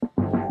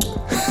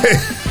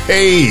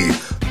Hey,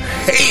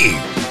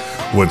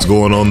 what's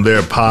going on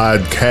there,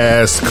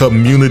 podcast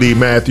community?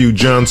 Matthew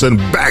Johnson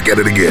back at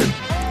it again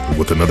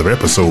with another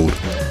episode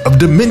of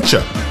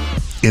Dementia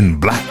in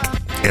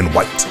Black and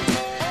White.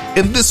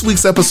 In this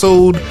week's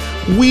episode,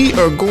 we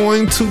are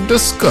going to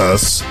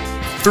discuss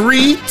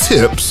 3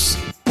 tips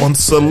on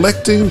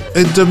selecting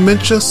a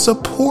dementia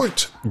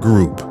support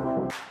group.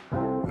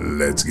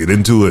 Let's get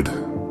into it.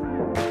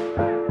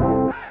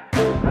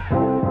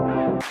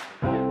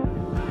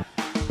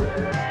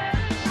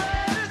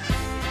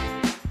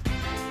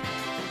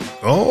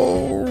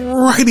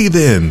 Alrighty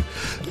then,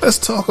 let's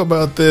talk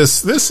about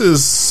this. This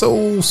is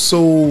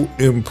so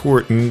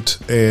important,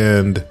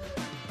 and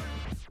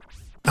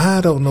I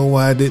don't know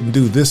why I didn't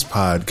do this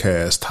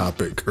podcast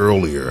topic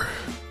earlier,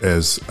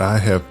 as I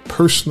have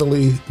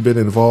personally been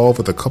involved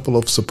with a couple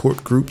of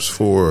support groups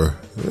for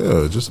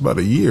just about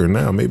a year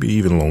now, maybe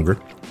even longer.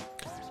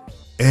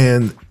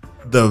 And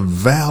the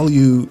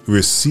value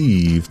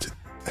received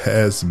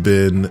has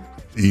been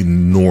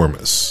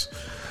enormous.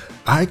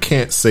 I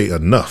can't say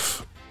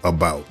enough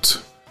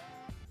about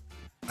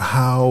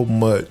how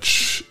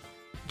much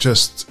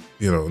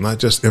not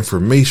just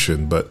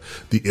information, but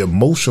the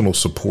emotional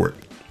support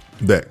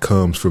that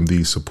comes from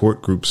these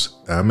support groups.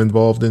 I'm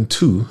involved in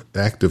 2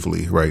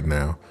 actively right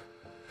now,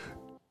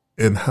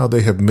 and how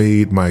they have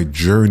made my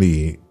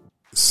journey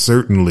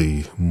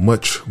certainly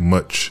much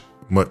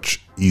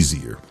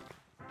easier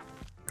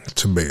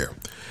to bear.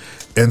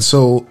 And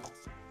so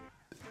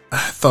I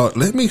thought,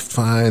 let me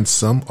find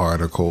some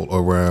article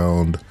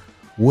around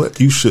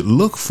what you should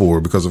look for,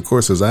 because of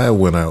course, as I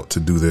went out to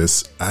do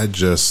this, I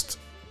just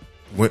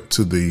went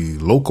to the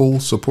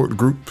local support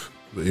group,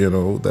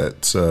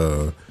 that's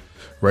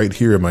right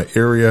here in my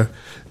area.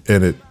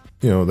 And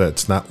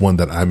that's not one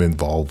that I'm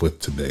involved with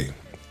today.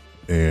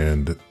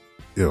 And,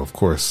 of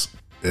course,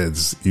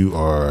 if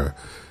you're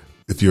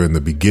in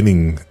the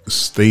beginning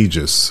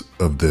stages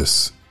of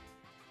this,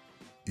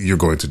 you're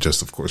going to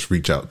just, of course,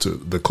 reach out to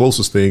the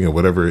closest thing or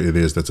whatever it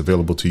is that's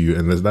available to you.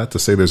 And there's not to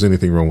say there's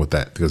anything wrong with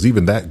that, because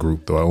even that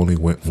group, though I only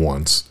went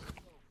once,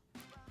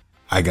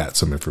 I got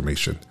some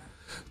information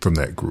from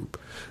that group.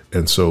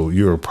 And so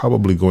you're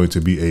probably going to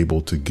be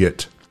able to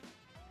get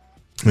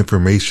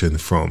information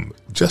from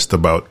just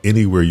about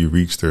anywhere you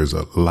reach. There's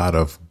a lot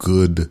of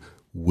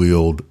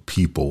good-willed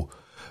people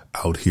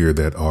out here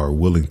that are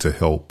willing to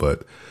help.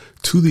 But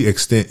to the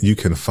extent you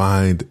can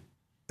find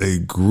a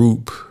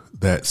group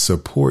that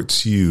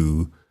supports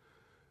you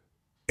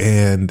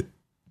and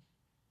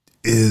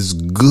is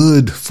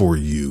good for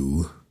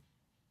you,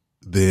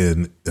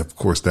 then of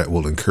course that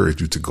will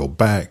encourage you to go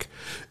back,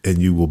 and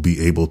you will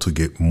be able to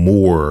get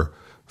more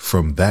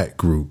from that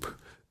group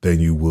than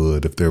you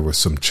would if there were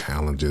some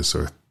challenges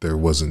or there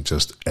wasn't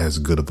just as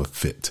good of a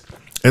fit.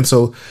 And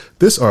so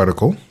this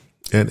article,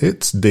 and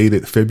it's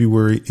dated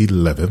February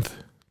 11th,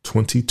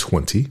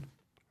 2020,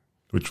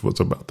 which was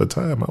about the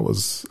time I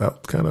was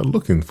out kind of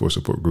looking for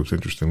support groups,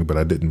 interestingly, but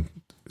I didn't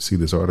see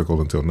this article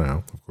until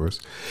now, of course.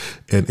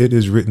 And it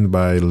is written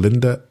by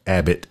Linda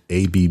Abbott,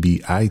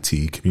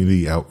 ABBIT,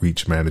 Community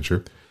Outreach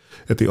Manager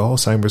at the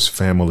Alzheimer's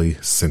Family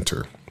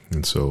Center.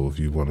 And so if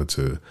you wanted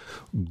to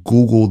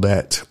Google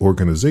that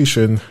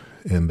organization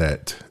and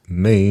that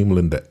name,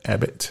 Linda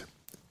Abbott,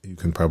 you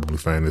can probably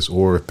find this,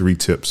 or 3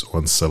 tips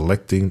on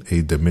selecting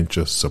a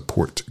dementia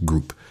support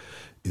group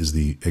is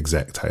the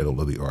exact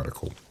title of the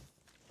article.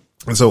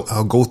 And so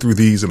I'll go through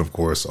these and, of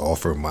course,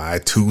 offer my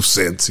 2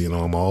 cents.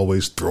 I'm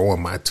always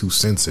throwing my 2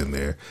 cents in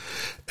there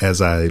as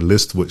I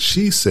list what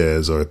she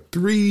says are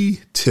 3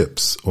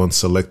 tips on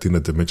selecting a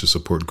dementia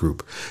support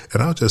group.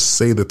 And I'll just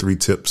say the 3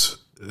 tips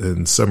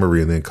in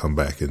summary and then come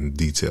back in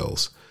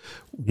details.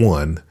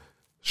 1,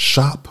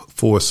 shop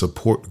for a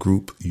support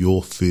group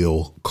you'll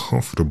feel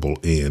comfortable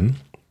in.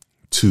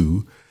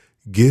 2,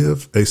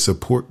 give a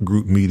support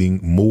group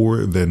meeting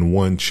more than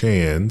one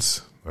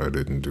chance. I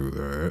didn't do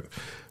that.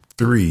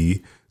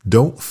 3,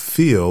 don't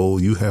feel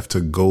you have to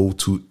go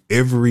to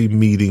every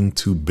meeting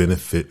to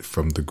benefit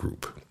from the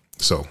group.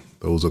 So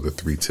those are the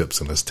 3 tips,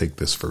 and let's take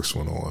this first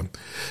one on.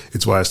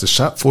 It's wise to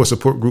shop for a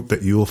support group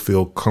that you'll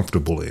feel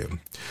comfortable in.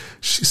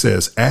 She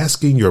says,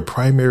 asking your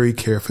primary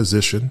care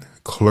physician,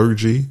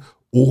 clergy,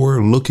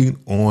 or looking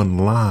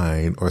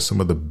online are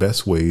some of the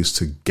best ways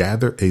to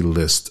gather a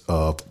list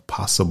of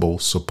possible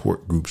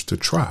support groups to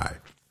try.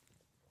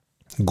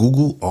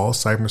 Google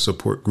Alzheimer's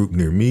support group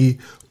near me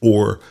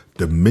or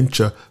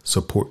dementia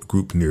support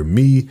group near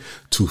me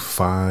to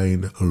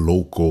find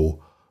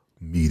local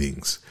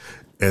meetings.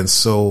 And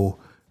so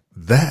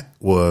that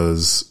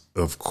was,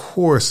 of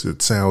course,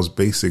 it sounds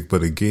basic,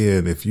 but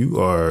again, if you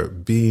are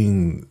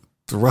being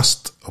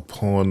thrust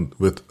upon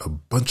with a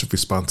bunch of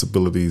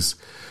responsibilities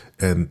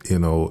and,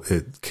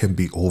 it can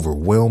be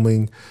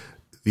overwhelming,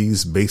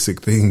 these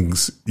basic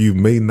things you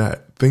may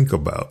not think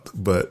about,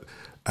 but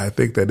I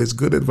think that is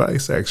good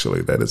advice,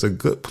 actually. That is a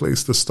good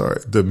place to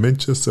start.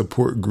 Dementia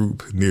support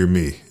group near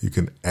me. You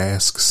can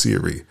ask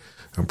Siri.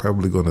 I'm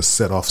probably going to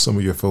set off some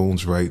of your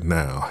phones right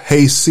now.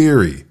 Hey,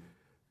 Siri,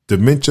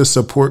 dementia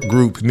support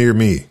group near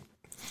me.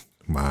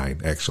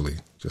 Mine, actually.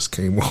 just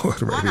came on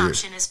right One here.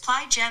 option is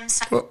Ply Gem.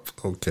 Oh,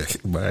 okay,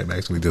 mine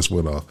actually just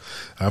went off.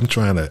 I'm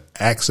trying to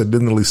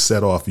accidentally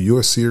set off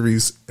your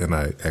series, and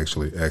I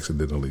actually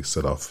accidentally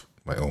set off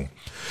my own.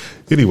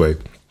 Anyway,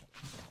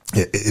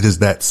 it is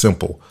that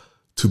simple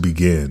to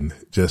begin.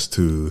 Just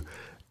to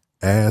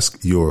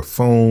ask your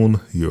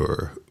phone,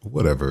 your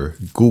whatever,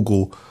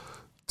 Google,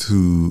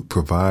 to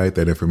provide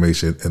that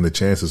information. And the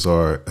chances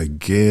are,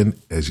 again,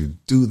 as you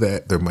do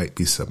that, there might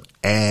be some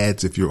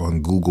ads if you're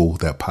on Google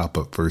that pop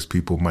up first.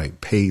 People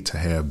might pay to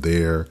have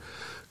their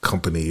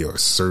company or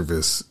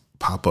service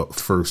pop up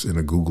first in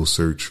a Google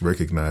search.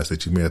 Recognize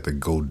that you may have to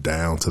go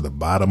down to the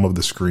bottom of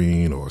the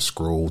screen or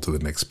scroll to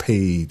the next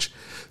page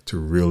to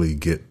really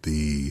get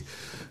the,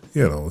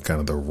 kind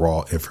of the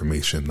raw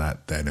information,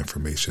 not that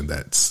information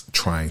that's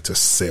trying to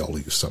sell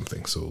you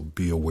something. So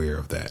be aware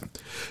of that.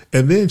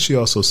 And then she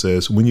also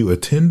says, when you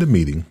attend a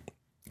meeting,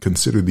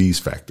 consider these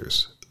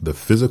factors: the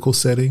physical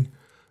setting,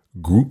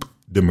 group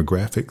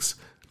demographics,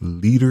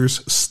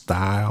 leaders'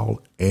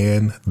 style,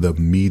 and the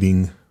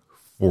meeting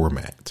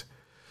format.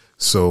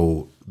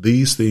 So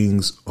these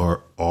things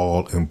are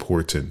all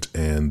important.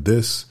 And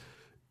this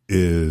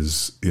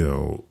is,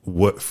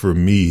 what for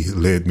me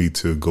led me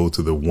to go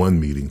to the one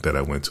meeting that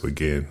I went to.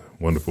 Again,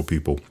 wonderful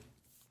people.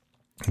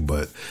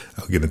 But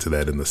I'll get into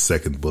that in the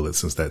second bullet,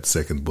 since that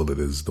second bullet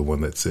is the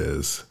one that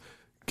says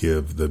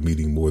give the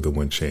meeting more than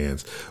one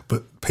chance.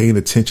 But paying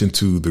attention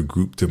to the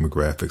group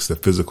demographics, the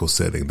physical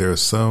setting, there are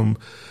some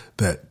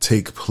that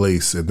take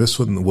place, and this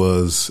one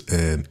was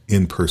an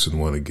in-person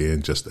one,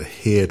 again, just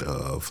ahead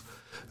of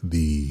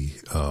the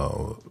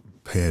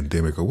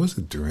pandemic, or was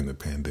it during the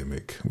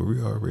pandemic? Were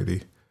we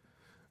already?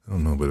 I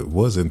don't know, but it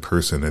was in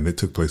person, and it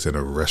took place in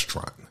a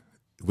restaurant,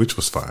 which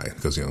was fine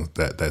because,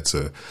 that's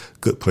a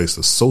good place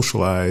to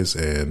socialize,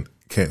 and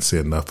can't say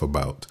enough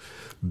about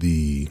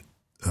the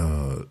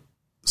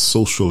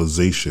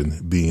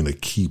socialization being a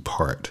key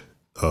part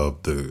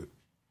of the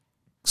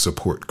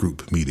support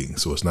group meeting.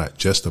 So it's not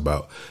just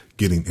about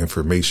getting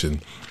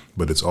information,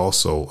 but it's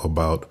also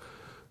about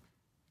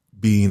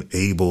being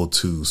able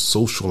to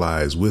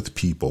socialize with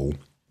people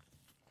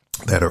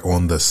that are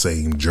on the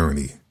same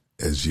journey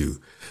as you.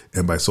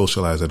 And by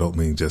socialize, I don't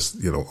mean just,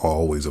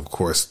 always, of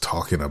course,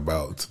 talking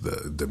about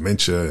the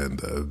dementia and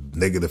the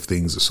negative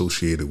things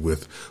associated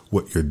with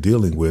what you're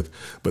dealing with.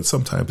 But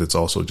sometimes it's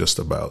also just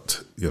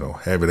about,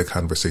 having a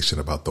conversation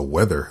about the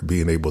weather,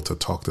 being able to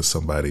talk to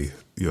somebody,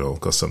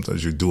 because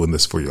sometimes you're doing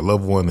this for your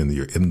loved one and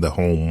you're in the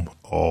home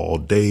all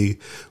day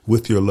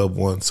with your loved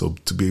one. So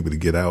to be able to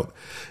get out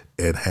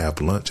and have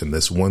lunch. And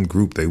this one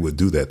group, they would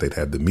do that. They'd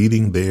have the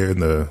meeting there in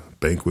the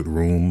banquet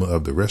room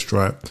of the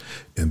restaurant.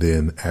 And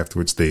then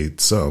afterwards,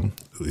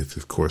 if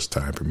of course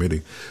time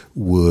permitting,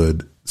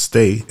 would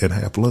stay and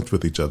have lunch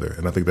with each other.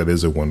 And I think that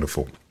is a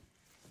wonderful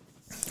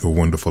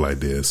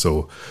idea.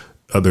 So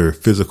other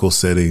physical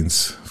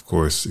settings, of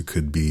course, it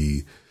could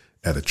be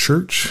at a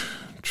church,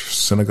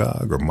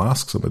 synagogue, or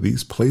mosque. Some of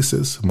these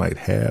places might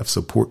have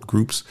support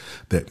groups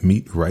that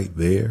meet right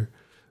there.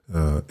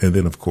 And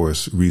then, of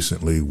course,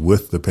 recently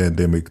with the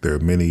pandemic, there are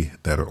many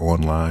that are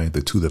online.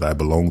 The two that I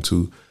belong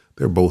to,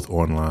 they're both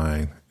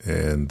online.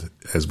 And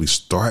as we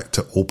start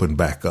to open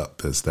back up,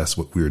 that's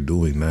what we're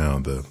doing now,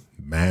 the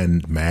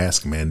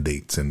mask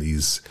mandates and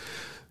these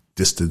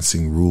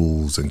distancing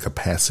rules and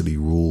capacity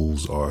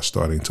rules are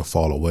starting to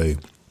fall away.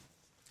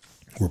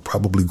 We're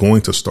probably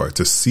going to start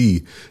to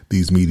see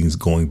these meetings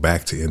going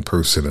back to in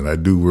person. And I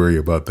do worry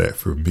about that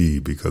for me,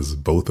 because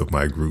both of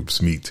my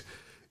groups meet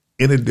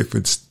in a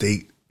different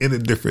state, in a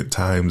different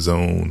time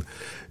zone.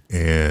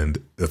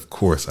 And of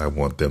course, I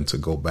want them to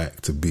go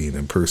back to being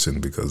in person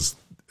because,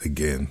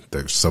 again,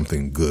 there's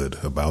something good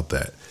about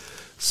that.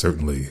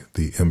 Certainly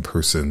the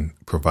in-person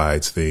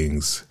provides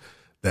things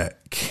that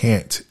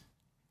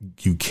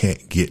you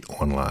can't get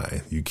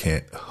online. You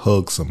can't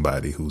hug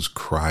somebody who's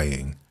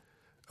crying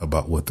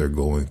about what they're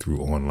going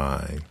through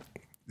online.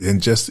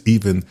 And just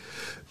even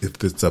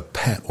if it's a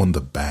pat on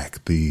the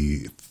back,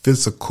 the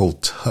physical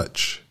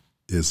touch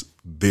is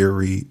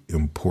very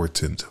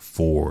important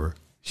for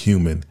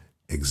human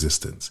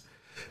existence.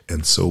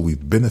 And so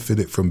we've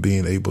benefited from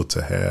being able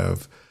to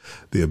have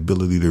the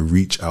ability to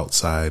reach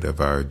outside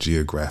of our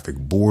geographic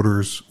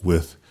borders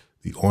with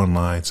the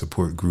online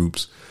support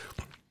groups.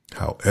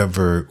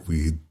 However,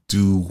 we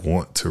do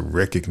want to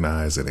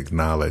recognize and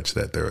acknowledge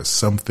that there are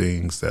some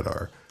things that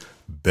are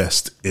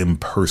best in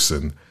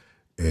person,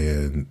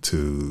 and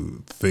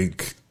to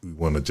think we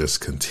want to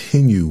just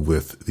continue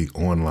with the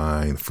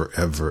online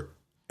forever,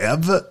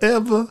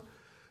 ever,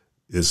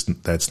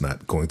 that's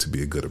not going to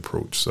be a good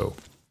approach. So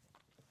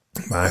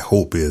my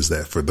hope is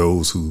that for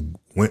those who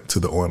went to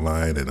the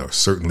online and are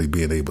certainly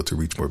being able to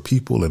reach more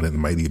people, and it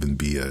might even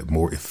be a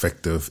more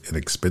effective and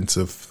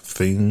expensive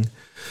thing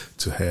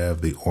to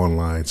have the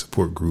online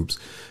support groups,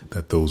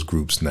 that those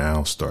groups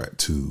now start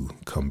to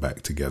come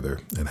back together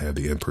and have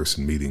the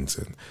in-person meetings.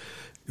 And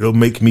it'll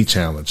make me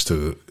challenged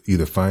to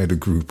either find a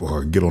group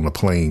or get on a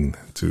plane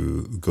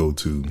to go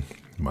to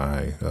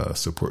my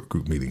support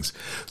group meetings.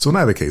 So in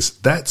either case,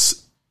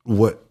 that's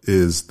what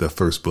is the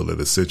first bullet?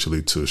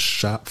 Essentially to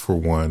shop for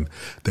one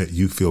that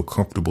you feel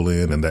comfortable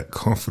in, and that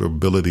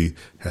comfortability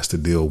has to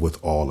deal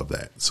with all of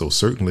that. So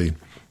certainly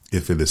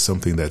if it is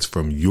something that's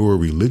from your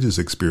religious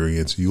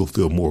experience, you'll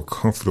feel more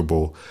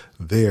comfortable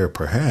there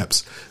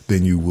perhaps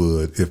than you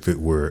would if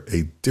it were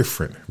a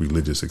different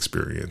religious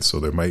experience. So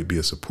there might be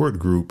a support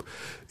group.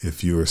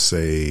 If you're,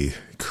 say,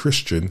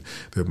 Christian,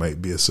 there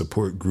might be a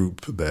support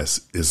group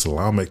that's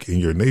Islamic in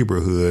your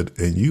neighborhood,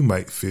 and you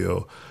might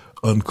feel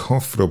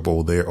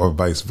uncomfortable there, or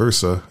vice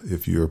versa.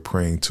 If you're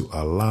praying to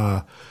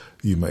Allah,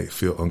 you might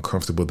feel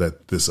uncomfortable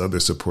that this other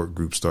support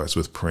group starts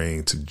with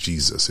praying to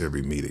Jesus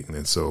every meeting.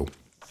 And so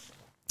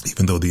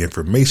even though the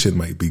information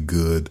might be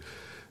good,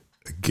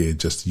 again,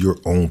 just your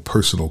own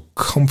personal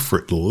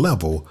comfort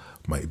level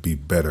might be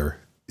better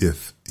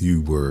if you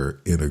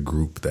were in a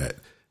group that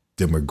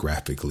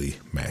demographically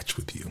matched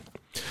with you.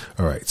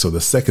 All right. So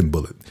the second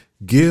bullet,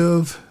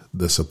 give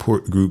the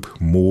support group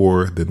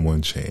more than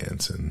one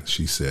chance. And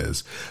she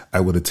says, I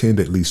would attend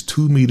at least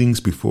 2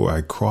 meetings before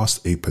I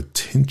crossed a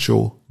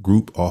potential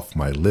group off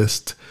my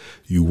list.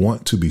 You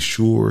want to be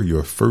sure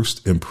your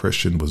first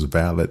impression was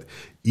valid,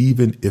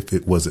 even if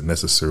it wasn't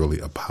necessarily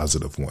a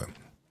positive one.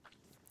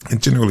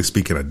 And generally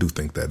speaking, I do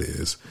think that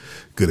is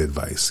good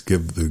advice.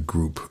 Give the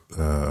group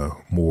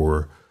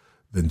more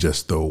than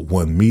just the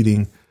one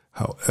meeting.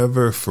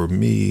 However, for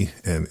me,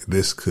 and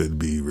this could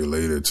be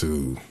related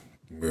to,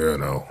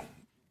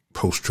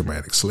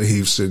 post-traumatic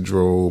slave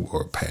syndrome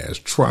or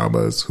past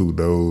traumas, who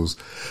knows?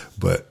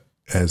 But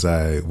as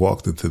I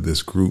walked into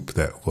this group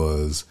that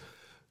was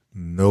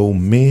no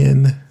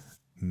men,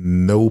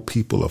 no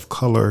people of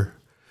color,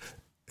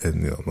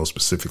 and no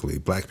specifically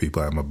black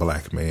people, I'm a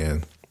black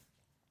man,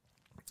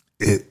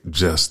 it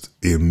just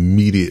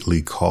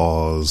immediately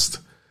caused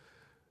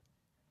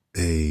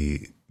a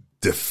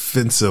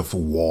defensive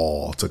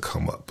wall to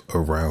come up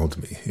around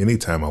me.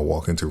 Anytime I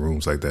walk into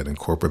rooms like that in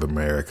corporate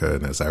America,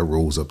 and as I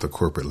rose up the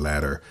corporate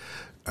ladder,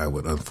 I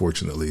would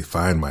unfortunately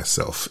find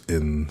myself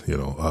in,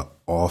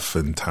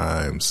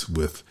 oftentimes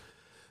with,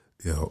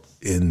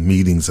 in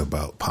meetings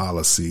about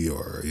policy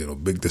or,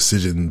 big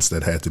decisions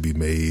that had to be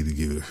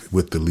made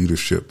with the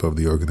leadership of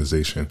the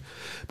organization,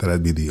 that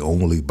I'd be the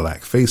only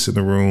black face in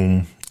the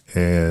room.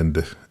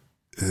 And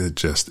it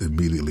just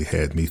immediately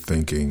had me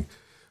thinking,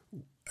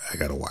 I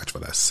got to watch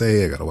what I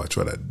say. I got to watch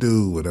what I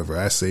do. Whatever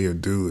I say or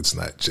do, it's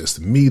not just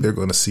me. They're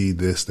going to see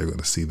this. They're going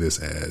to see this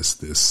as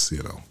this,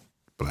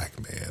 black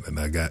man. And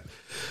I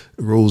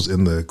rose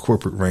in the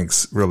corporate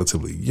ranks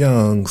relatively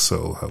young.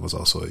 So I was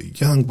also a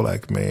young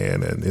black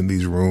man. And in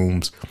these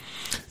rooms,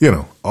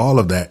 all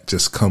of that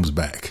just comes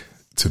back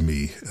to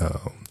me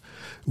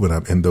when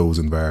I'm in those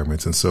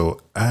environments. And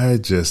so I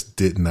just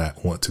did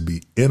not want to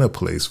be in a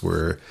place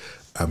where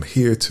I'm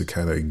here to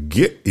kind of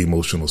get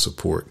emotional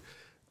support,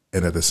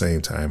 and at the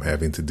same time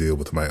having to deal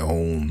with my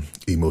own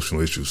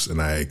emotional issues.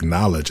 And I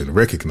acknowledge and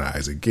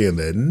recognize again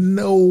that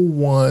no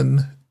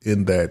one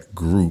in that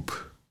group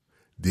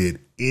did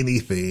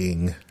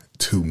anything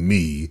to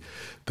me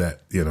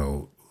that,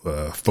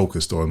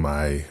 focused on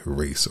my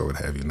race or what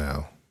have you.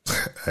 Now,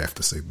 I have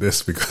to say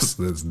this because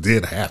this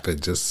did happen.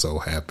 Just so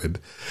happened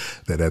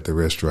that at the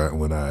restaurant,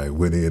 when I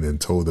went in and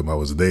told them I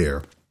was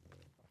there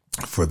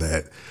for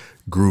that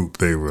group,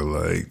 they were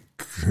like,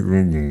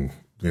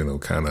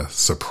 kind of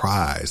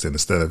surprised. And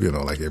instead of,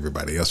 like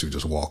everybody else, you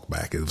just walk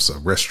back. It was a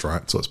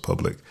restaurant, so it's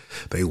public.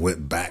 They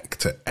went back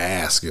to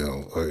ask,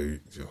 are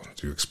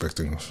you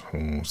expecting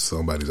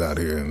somebody's out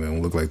here, and they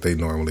don't look like they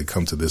normally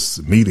come to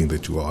this meeting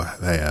that you all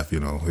have,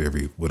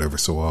 every whatever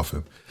so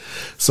often.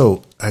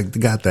 So I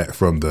got that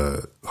from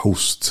the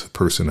host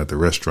person at the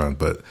restaurant,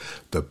 but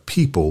the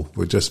people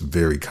were just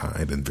very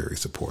kind and very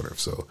supportive.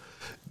 So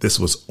this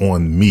was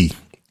on me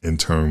in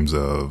terms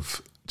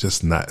of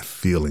just not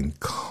feeling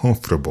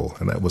comfortable.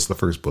 And that was the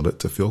first bullet,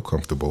 to feel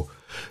comfortable.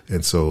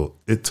 And so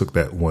it took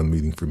that one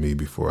meeting for me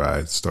before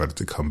I started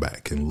to come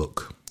back and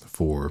look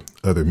for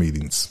other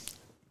meetings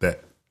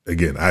that,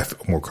 again, I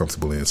feel more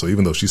comfortable in. So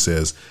even though she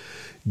says,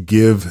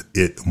 give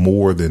it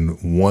more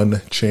than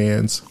one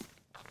chance,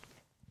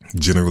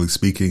 generally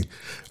speaking,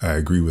 I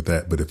agree with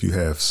that. But if you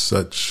have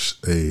such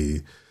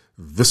a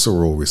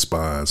visceral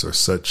response or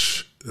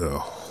such a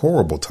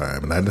horrible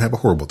time, and I didn't have a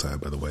horrible time,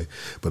 by the way,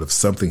 but if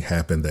something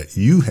happened that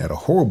you had a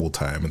horrible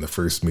time in the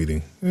first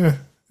meeting,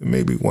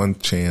 maybe one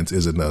chance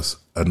is enough,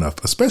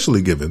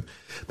 especially given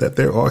that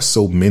there are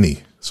so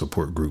many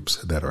support groups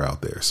that are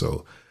out there.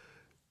 So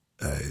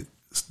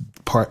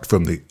part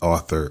from the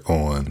author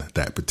on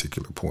that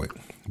particular point,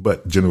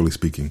 but generally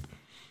speaking,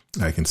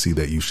 I can see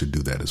that you should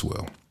do that as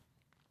well.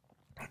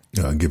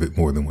 Give it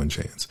more than one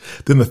chance.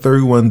 Then the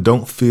third one,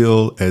 don't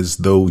feel as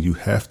though you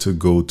have to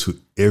go to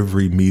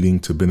every meeting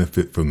to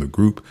benefit from the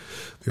group.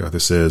 The author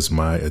says,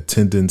 my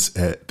attendance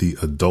at the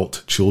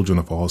adult children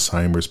of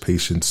Alzheimer's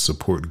patients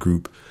support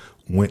group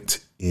went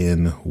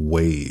in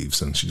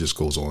waves. And she just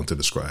goes on to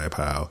describe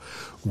how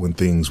when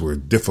things were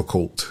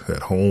difficult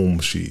at home,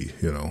 she,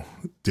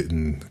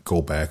 didn't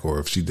go back, or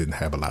if she didn't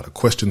have a lot of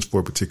questions for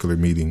a particular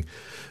meeting,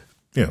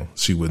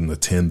 she wouldn't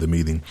attend the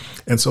meeting.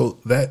 And so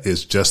that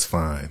is just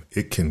fine.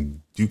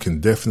 You can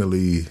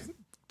definitely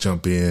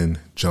jump in,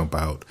 jump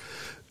out.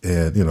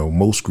 And,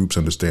 most groups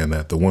understand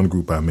that. The one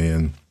group I'm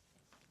in,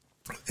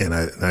 and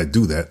I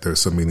do that. There are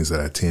some meetings that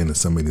I attend and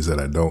some meetings that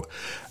I don't.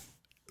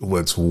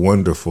 What's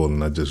wonderful,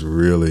 and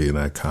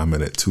I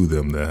commented to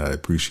them that I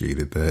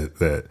appreciated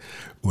that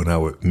when I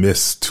would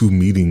miss 2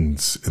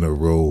 meetings in a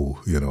row,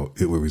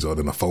 it would result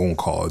in a phone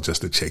call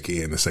just to check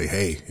in and say,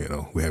 hey,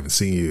 we haven't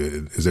seen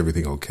you. Is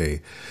everything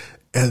okay?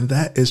 And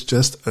that is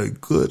just a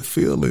good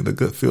feeling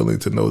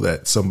to know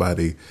that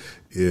somebody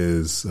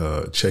is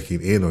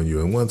checking in on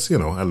you. And once,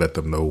 I let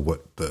them know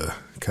what the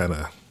kind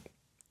of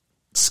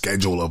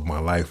schedule of my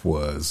life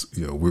was,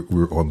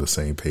 we're on the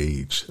same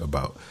page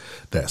about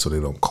that, so they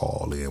don't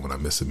call in when I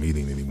miss a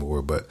meeting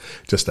anymore. But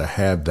just to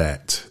have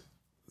that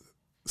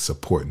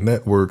support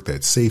network,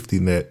 that safety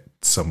net,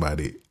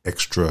 somebody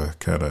extra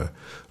kind of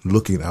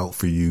looking out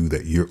for you,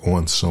 that you're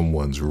on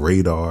someone's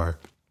radar.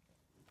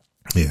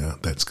 Yeah,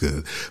 that's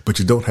good. But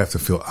you don't have to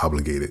feel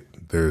obligated.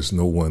 There's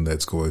no one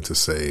that's going to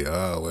say,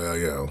 oh, well,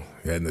 you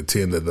hadn't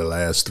attended the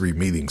last 3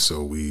 meetings,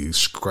 so we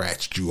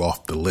scratched you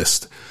off the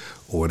list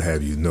or what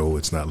have you. No,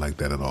 it's not like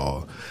that at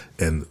all.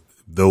 And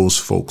those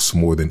folks,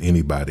 more than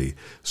anybody,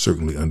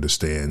 certainly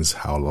understands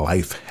how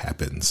life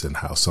happens and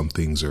how some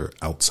things are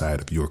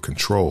outside of your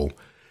control,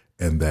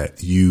 and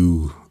that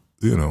you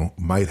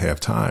might have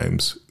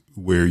times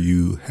where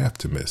you have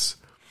to miss.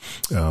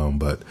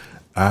 But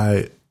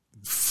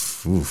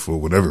for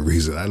whatever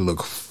reason, I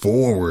look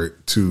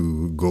forward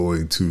to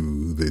going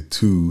to the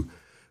 2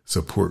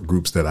 support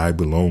groups that I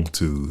belong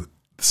to,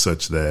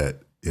 such that,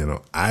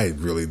 I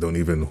really don't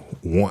even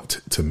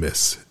want to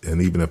miss.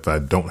 And even if I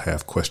don't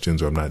have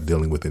questions or I'm not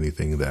dealing with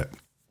anything that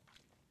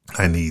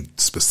I need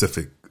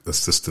specific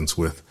assistance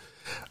with,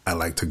 I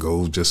like to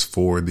go just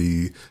for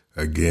the,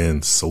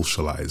 again,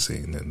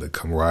 socializing and the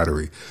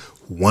camaraderie.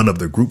 One of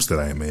the groups that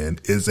I am in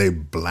is a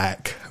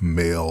Black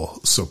male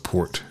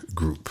support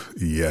group.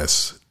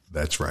 Yes,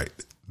 that's right.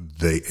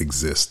 They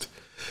exist.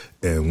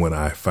 And when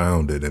I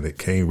found it, and it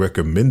came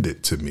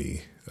recommended to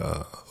me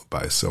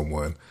by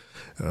someone,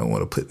 and I don't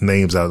want to put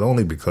names out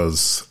only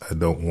because I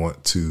don't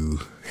want to,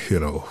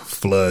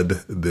 flood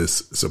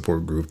this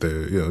support group.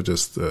 There,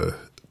 just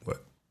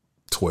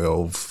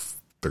 12,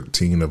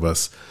 13 of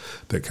us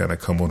that kind of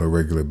come on a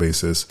regular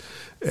basis.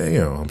 And,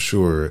 I'm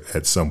sure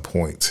at some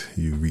point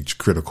you reach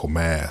critical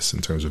mass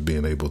in terms of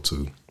being able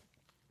to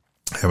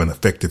have an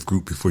effective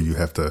group before you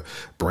have to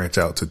branch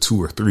out to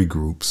 2 or 3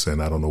 groups.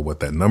 And I don't know what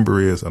that number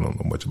is. I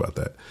don't know much about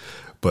that,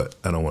 but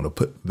I don't want to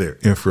put their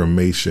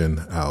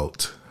information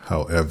out.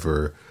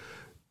 However,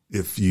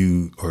 if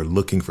you are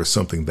looking for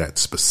something that's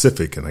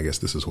specific, and I guess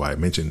this is why I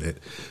mentioned it,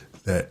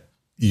 that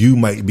you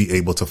might be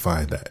able to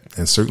find that.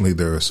 And certainly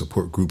there are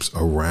support groups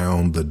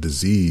around the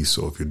disease.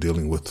 So if you're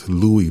dealing with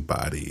Lewy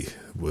body,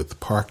 with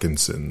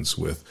Parkinson's,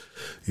 with,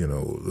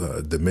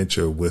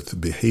 dementia with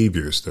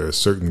behaviors, there are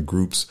certain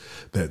groups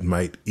that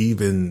might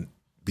even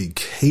be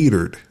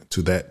catered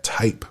to that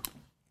type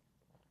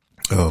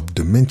of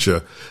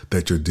dementia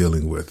that you're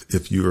dealing with.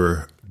 If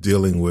you're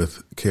dealing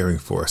with caring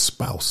for a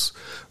spouse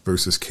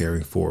versus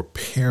caring for a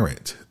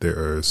parent, there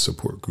are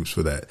support groups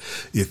for that.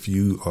 If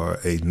you are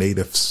a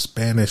native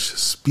Spanish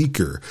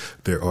speaker,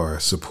 there are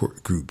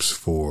support groups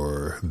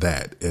for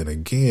that. And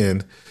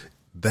again,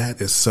 that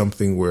is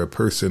something where a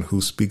person who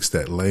speaks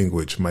that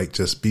language might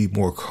just be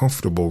more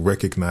comfortable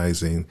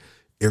recognizing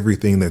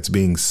everything that's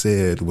being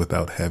said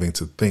without having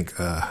to think,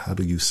 how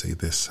do you say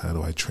this? How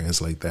do I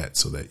translate that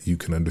so that you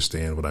can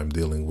understand what I'm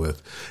dealing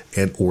with,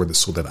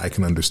 so that I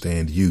can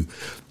understand you?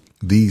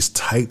 These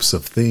types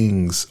of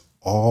things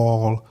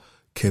all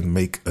can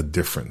make a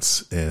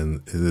difference.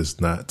 And it is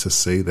not to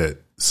say that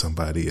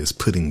somebody is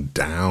putting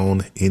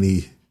down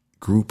any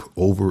group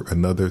over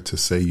another, to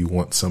say you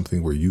want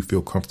something where you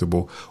feel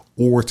comfortable,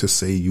 or to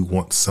say you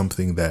want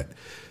something that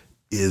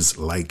is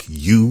like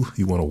you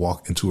want to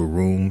walk into a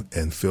room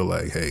and feel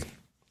like, hey,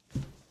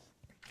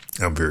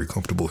 I'm very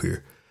comfortable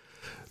here.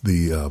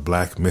 The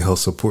Black male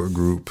support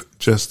group,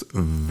 just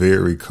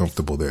very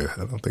comfortable there.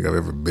 I don't think I've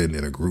ever been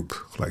in a group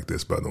like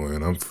this, by the way,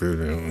 and I'm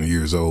 50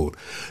 years old.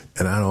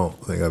 And I don't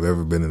think I've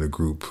ever been in a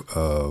group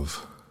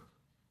of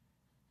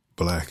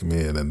Black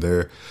men. And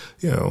they're,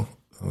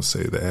 I'll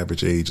say the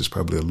average age is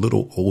probably a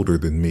little older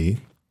than me.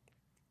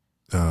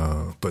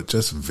 But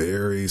just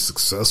very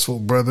successful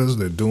brothers.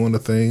 They're doing the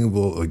thing.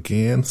 We'll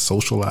again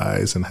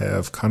socialize and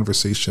have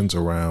conversations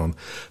around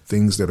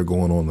things that are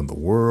going on in the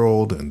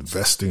world,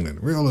 investing in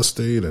real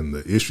estate and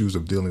the issues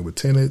of dealing with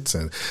tenants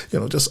and,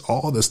 just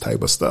all this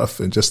type of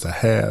stuff. And just to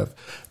have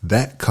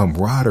that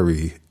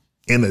camaraderie,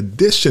 in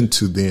addition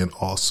to then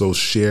also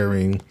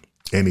sharing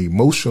an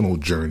emotional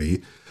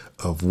journey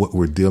of what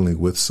we're dealing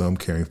with, some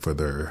caring for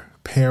their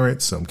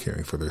parents, some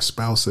caring for their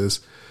spouses.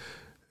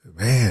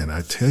 Man,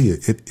 I tell you,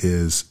 it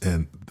is,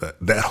 and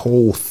that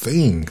whole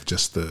thing,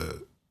 just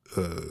the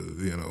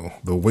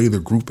way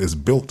the group is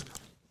built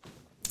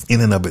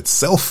in and of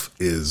itself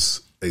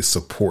is a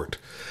support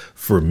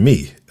for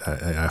me.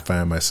 I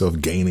find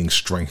myself gaining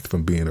strength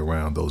from being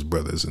around those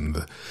brothers and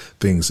the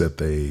things that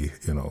they,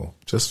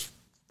 just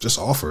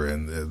offer,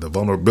 and the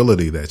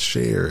vulnerability that's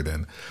shared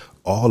and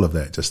all of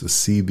that, just to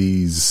see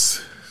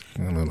these,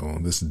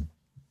 this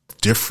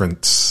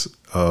difference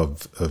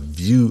of a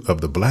view of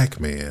the black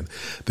man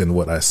than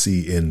what I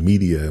see in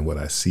media and what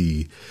I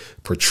see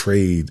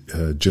portrayed,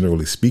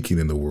 generally speaking,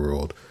 in the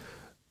world,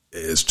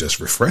 is just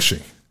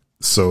refreshing.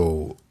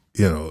 So,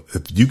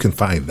 if you can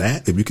find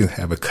that, if you can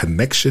have a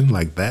connection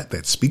like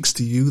that speaks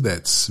to you,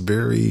 that's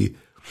very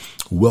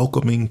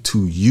welcoming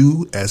to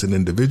you as an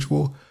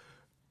individual,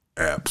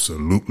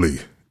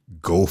 absolutely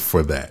go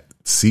for that.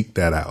 Seek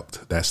that out.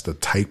 That's the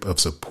type of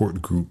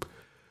support group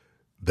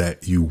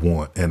that you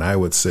want. And I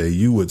would say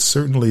you would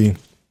certainly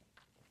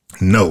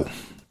know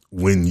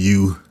when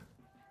you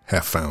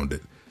have found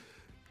it.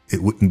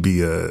 It wouldn't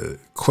be a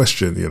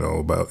question,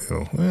 about,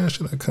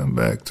 should I come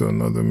back to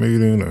another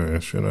meeting,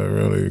 or should I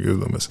really give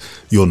them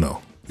you'll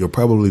know. You'll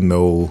probably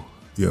know,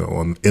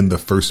 in the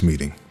first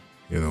meeting.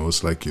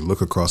 It's like you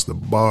look across the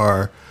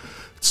bar,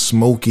 it's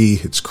smoky,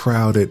 it's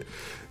crowded,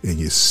 and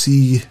you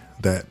see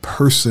that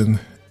person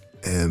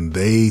and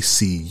they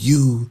see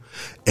you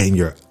and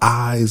your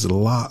eyes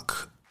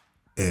lock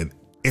and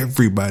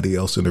everybody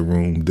else in the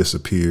room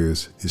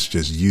disappears. It's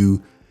just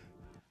you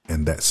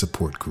and that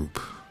support group.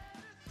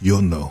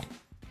 You'll know.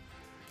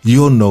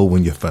 You'll know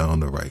when you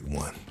found the right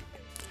one.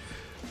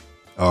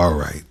 All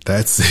right,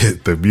 that's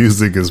it. The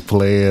music is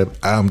playing.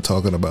 I'm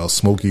talking about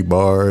smoky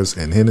bars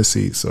and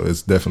Hennessy, so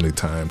it's definitely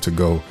time to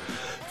go.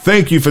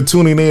 Thank you for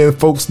tuning in,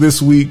 folks,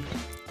 this week.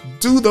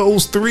 Do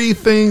those 3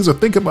 things, or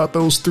think about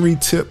those 3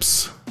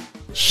 tips.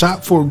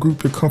 Shop for a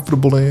group you're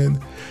comfortable in.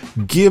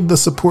 Give the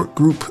support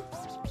group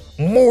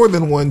more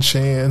than one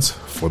chance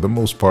for the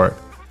most part.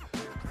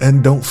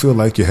 And don't feel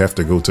like you have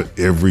to go to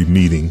every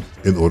meeting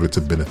in order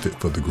to benefit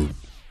for the group.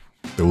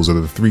 Those are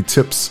the 3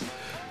 tips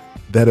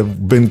that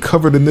have been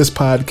covered in this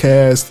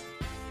podcast.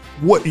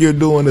 What you're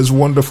doing is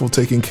wonderful,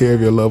 taking care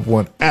of your loved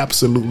one.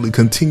 Absolutely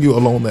continue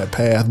along that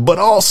path, but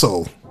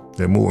also,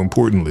 and more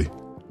importantly,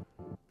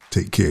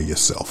 take care of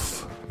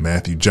yourself.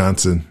 Matthew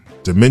Johnson,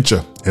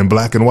 Dementia in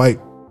Black and White.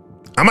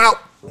 I'm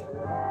out.